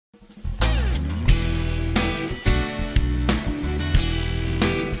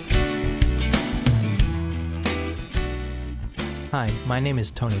Hi, my name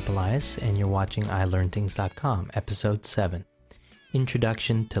is Tony Pelias, and you're watching ilearnthings.com, Episode 7,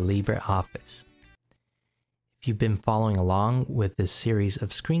 Introduction to LibreOffice. If you've been following along with this series of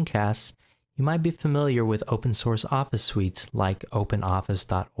screencasts, you might be familiar with open source office suites like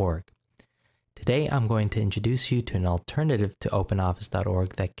openoffice.org. Today I'm going to introduce you to an alternative to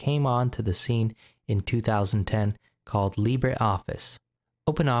openoffice.org that came onto the scene in 2010 called LibreOffice.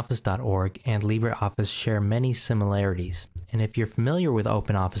 OpenOffice.org and LibreOffice share many similarities, and if you're familiar with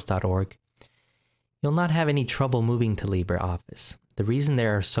OpenOffice.org, you'll not have any trouble moving to LibreOffice. The reason they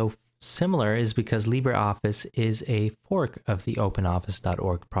are so similar is because LibreOffice is a fork of the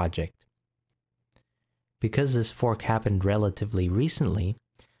OpenOffice.org project. Because this fork happened relatively recently,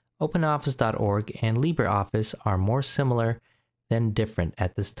 OpenOffice.org and LibreOffice are more similar than different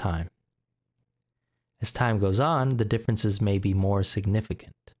at this time. As time goes on, the differences may be more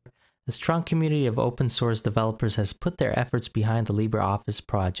significant. A strong community of open source developers has put their efforts behind the LibreOffice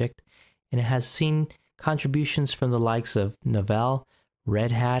project, and it has seen contributions from the likes of Novell, Red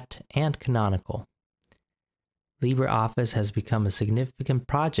Hat, and Canonical. LibreOffice has become a significant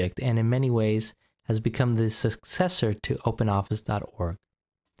project and in many ways has become the successor to OpenOffice.org.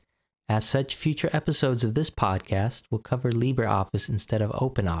 As such, future episodes of this podcast will cover LibreOffice instead of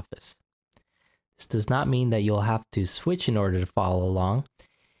OpenOffice. This does not mean that you'll have to switch in order to follow along,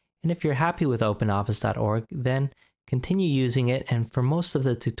 and if you're happy with OpenOffice.org, then continue using it, and for most of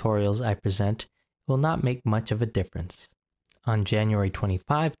the tutorials I present, it will not make much of a difference. On January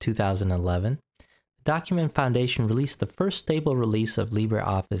 25, 2011, the Document Foundation released the first stable release of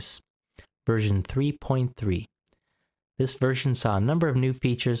LibreOffice, version 3.3. This version saw a number of new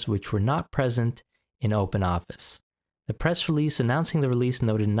features which were not present in OpenOffice. The press release announcing the release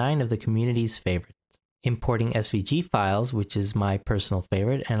noted 9 of the community's favorites. Importing SVG files, which is my personal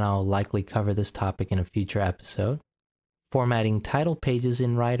favorite, and I'll likely cover this topic in a future episode. Formatting title pages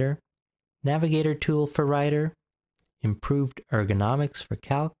in Writer. Navigator tool for Writer. Improved ergonomics for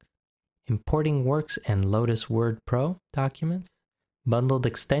Calc. Importing Works and Lotus Word Pro documents. Bundled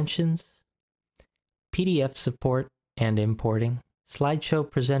extensions. PDF support and importing. Slideshow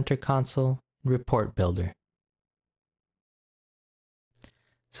presenter console. Report builder.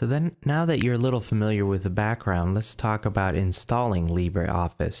 So then, now that you're a little familiar with the background, let's talk about installing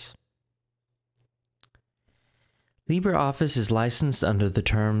LibreOffice. LibreOffice is licensed under the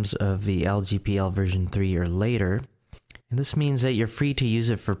terms of the LGPL version 3 or later, and this means that you're free to use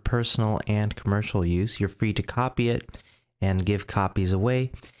it for personal and commercial use. You're free to copy it and give copies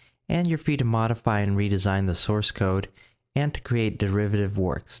away, and you're free to modify and redesign the source code and to create derivative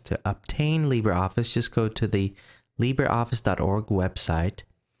works. To obtain LibreOffice, just go to the LibreOffice.org website.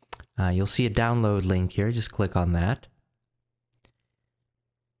 You'll see a download link here, just click on that.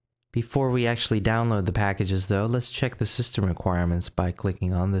 Before we actually download the packages though, let's check the system requirements by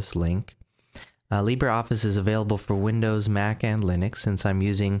clicking on this link. LibreOffice is available for Windows, Mac, and Linux. Since I'm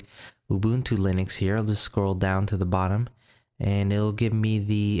using Ubuntu Linux here, I'll just scroll down to the bottom and it'll give me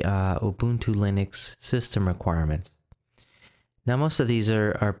the Ubuntu Linux system requirements. Now most of these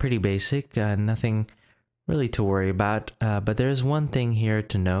are pretty basic, nothing really to worry about, but there's one thing here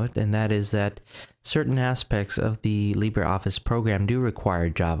to note, and that is that certain aspects of the LibreOffice program do require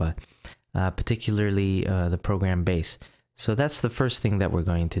Java, particularly the program base. So that's the first thing that we're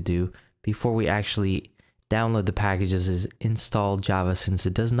going to do before we actually download the packages, is install Java, since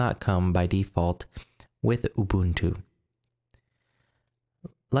it does not come by default with Ubuntu.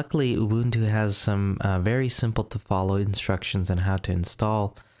 Luckily, Ubuntu has some very simple to follow instructions on how to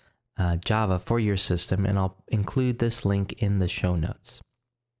install Java for your system, and I'll include this link in the show notes.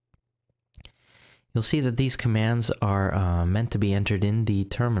 You'll see that these commands are meant to be entered in the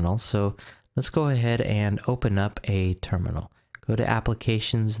terminal, so let's go ahead and open up a terminal. Go to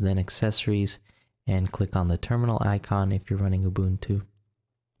Applications, then Accessories, and click on the terminal icon if you're running Ubuntu.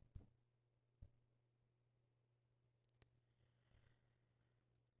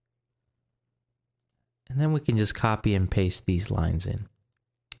 And then we can just copy and paste these lines in.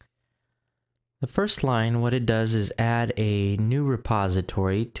 The first line, what it does is add a new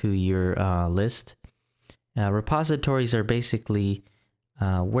repository to your list. Repositories are basically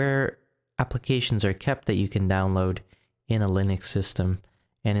where applications are kept that you can download in a Linux system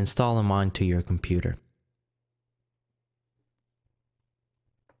and install them onto your computer.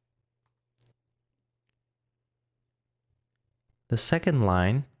 The second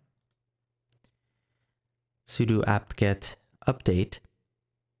line, sudo apt-get update,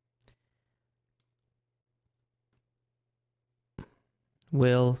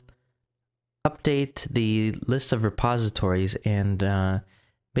 will update the list of repositories and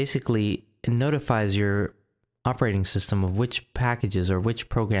basically notifies your operating system of which packages or which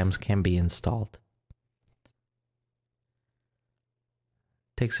programs can be installed.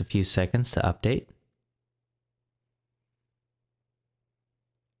 Takes a few seconds to update.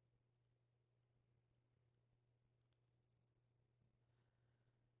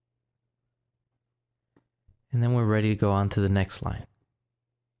 And then we're ready to go on to the next line.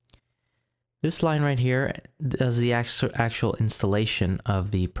 This line right here does the actual installation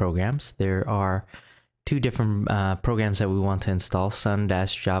of the programs. There are two different programs that we want to install,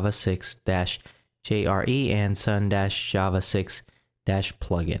 sun-java 6-JRE and sun-java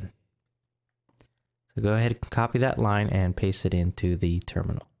 6-plugin. So go ahead and copy that line and paste it into the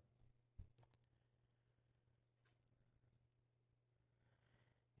terminal.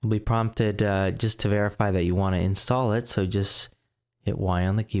 You'll be prompted just to verify that you want to install it, so just hit Y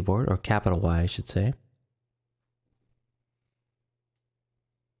on the keyboard, or capital Y I should say.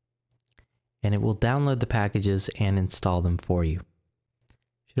 And it will download the packages and install them for you.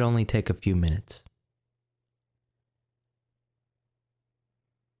 Should only take a few minutes.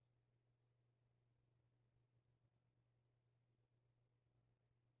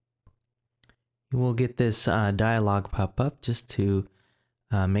 You will get this dialog pop up just to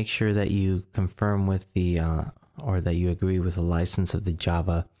make sure that you confirm with the or that you agree with the license of the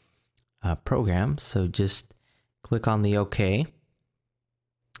Java program. So just click on the OK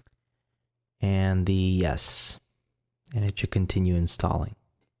and the yes, and it should continue installing.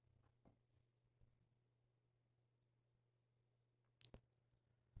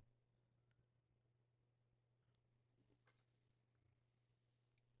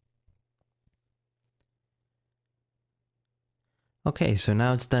 Okay, so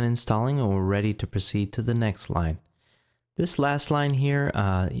now it's done installing and we're ready to proceed to the next line. This last line here,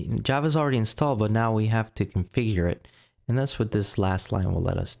 Java's already installed, but now we have to configure it. And that's what this last line will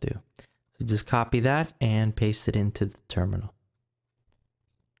let us do. So just copy that and paste it into the terminal.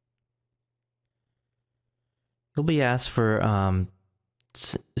 You'll be asked for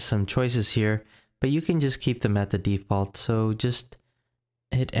some choices here, but you can just keep them at the default. So just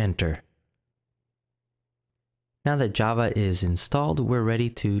hit enter. Now that Java is installed, we're ready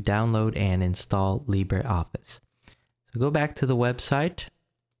to download and install LibreOffice. So go back to the website,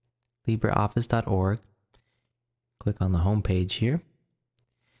 LibreOffice.org. Click on the home page here.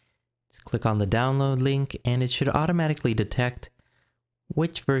 Just click on the download link and it should automatically detect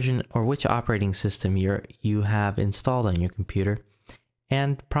which version or which operating system you have installed on your computer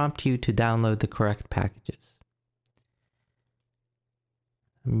and prompt you to download the correct packages.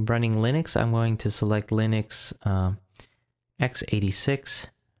 I'm running Linux. I'm going to select Linux x86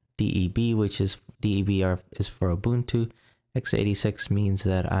 DEB, which is DEB is for Ubuntu. x86 means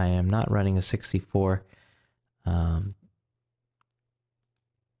that I am not running a 64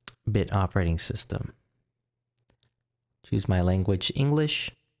 bit operating system. Choose my language,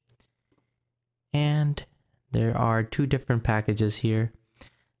 English, and there are two different packages here.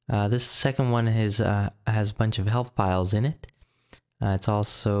 This second one has a bunch of help files in it. It's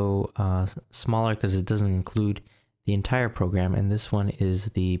also smaller because it doesn't include the entire program, and this one is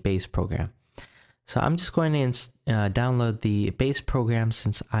the base program. So I'm just going to download the base program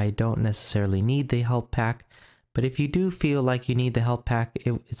since I don't necessarily need the help pack, but if you do feel like you need the help pack,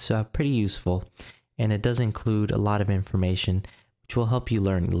 it's pretty useful, and it does include a lot of information which will help you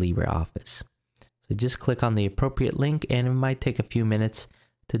learn LibreOffice. So just click on the appropriate link, and it might take a few minutes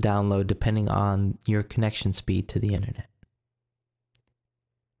to download depending on your connection speed to the internet.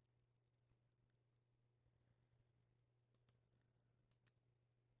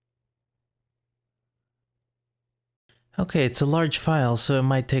 Okay, it's a large file, so it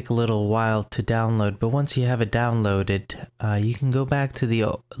might take a little while to download, but once you have it downloaded, you can go back to the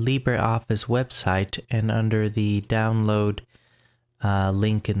LibreOffice website, and under the download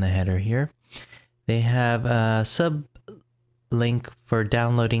link in the header here, they have a sub-link for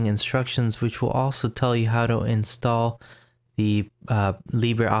downloading instructions, which will also tell you how to install the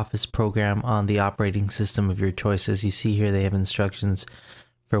LibreOffice program on the operating system of your choice. As you see here, they have instructions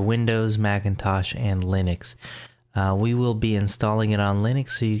for Windows, Macintosh, and Linux. We will be installing it on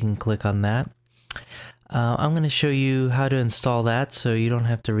Linux, so you can click on that. I'm going to show you how to install that, so you don't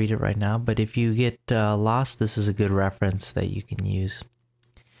have to read it right now, but if you get lost, this is a good reference that you can use.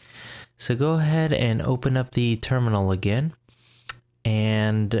 So go ahead and open up the terminal again,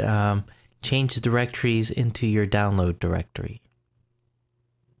 and change the directories into your download directory.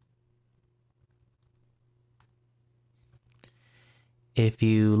 If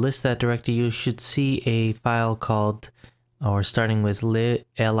you list that directory, you should see a file called, or starting with lib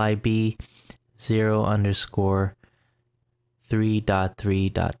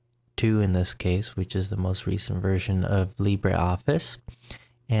 0_3.3.2 2 in this case, which is the most recent version of LibreOffice.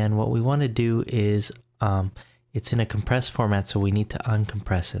 And what we want to do is, it's in a compressed format, so we need to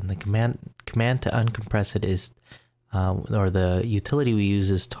uncompress it. And the command to uncompress it is, or the utility we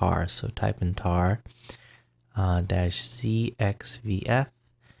use is tar. So type in tar -cxvf,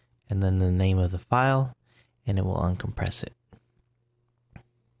 and then the name of the file, and it will uncompress it.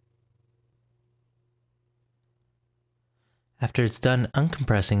 After it's done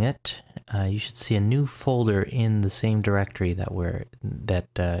uncompressing it, you should see a new folder in the same directory that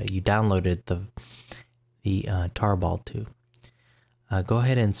you downloaded the tarball to. Go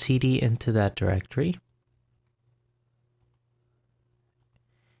ahead and cd into that directory.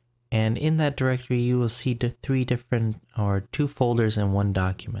 And in that directory, you will see two folders in one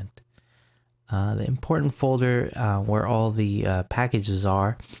document. The important folder where all the packages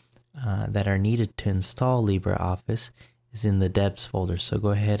are that are needed to install LibreOffice is in the debs folder. So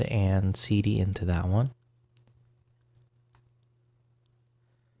go ahead and cd into that one.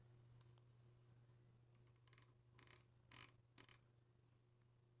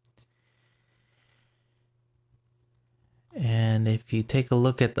 And if you take a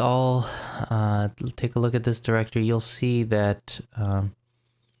look at this directory, you'll see that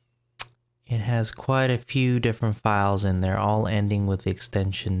it has quite a few different files in there, all ending with the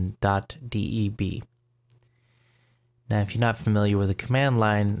extension .deb. Now, if you're not familiar with the command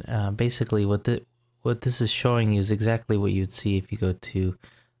line, basically what this is showing you is exactly what you'd see if you go to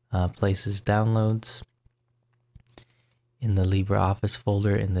Places, Downloads. In the LibreOffice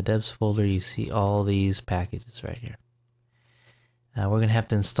folder, in the debs folder, you see all these packages right here. We're going to have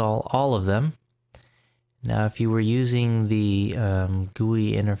to install all of them. Now, if you were using the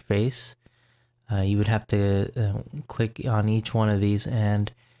GUI interface, you would have to click on each one of these, and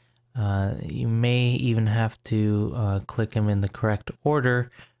you may even have to click them in the correct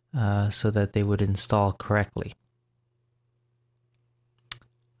order so that they would install correctly.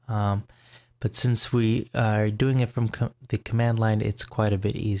 But since we are doing it from the command line, it's quite a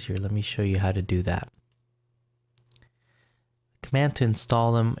bit easier. Let me show you how to do that. Command to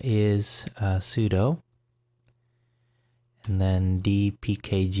install them is sudo and then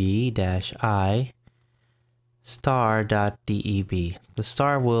dpkg-i star.deb. The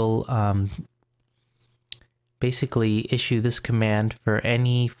star will basically issue this command for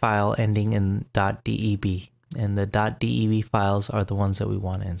any file ending in .deb, and the .deb files are the ones that we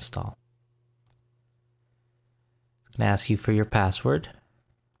want to install. It's going to ask you for your password,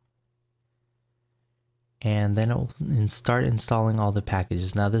 and then it will start installing all the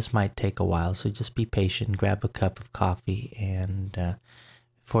packages. Now this might take a while, so just be patient, grab a cup of coffee, and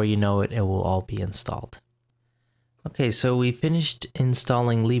before you know it, it will all be installed. Okay, so we finished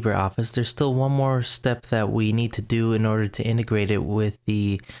installing LibreOffice. There's still one more step that we need to do in order to integrate it with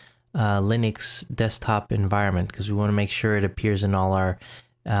the Linux desktop environment, because we want to make sure it appears in all our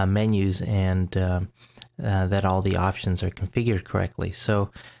menus and that all the options are configured correctly. So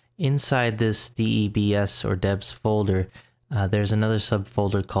inside this DEBS or debs folder, there's another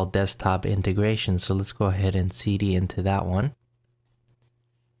subfolder called Desktop Integration. So let's go ahead and cd into that one.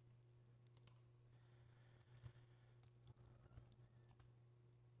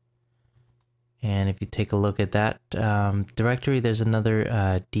 And if you take a look at that directory, there's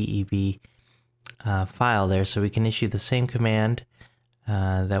another DEB file there. So we can issue the same command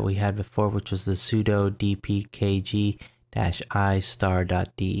that we had before, which was the sudo dpkg-i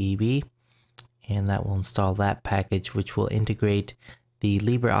star.deb, and that will install that package, which will integrate the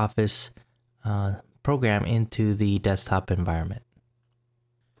LibreOffice program into the desktop environment.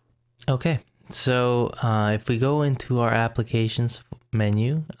 Okay, so if we go into our applications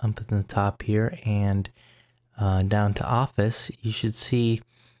menu up at the top here and down to Office, you should see,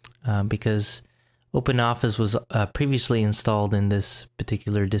 because OpenOffice was previously installed in this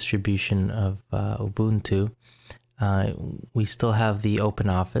particular distribution of Ubuntu, we still have the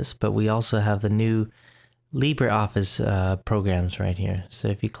OpenOffice, but we also have the new LibreOffice programs right here. So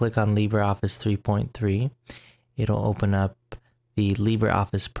if you click on LibreOffice 3.3, it'll open up the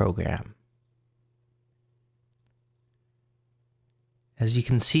LibreOffice program. As you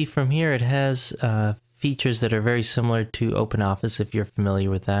can see from here, it has features that are very similar to OpenOffice, if you're familiar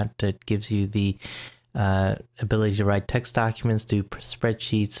with that. It gives you the ability to write text documents, do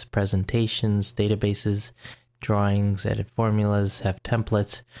spreadsheets, presentations, databases, drawings, edit formulas, have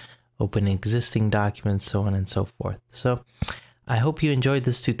templates, open existing documents, so on and so forth. So I hope you enjoyed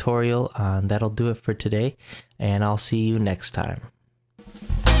this tutorial. That'll do it for today, and I'll see you next time.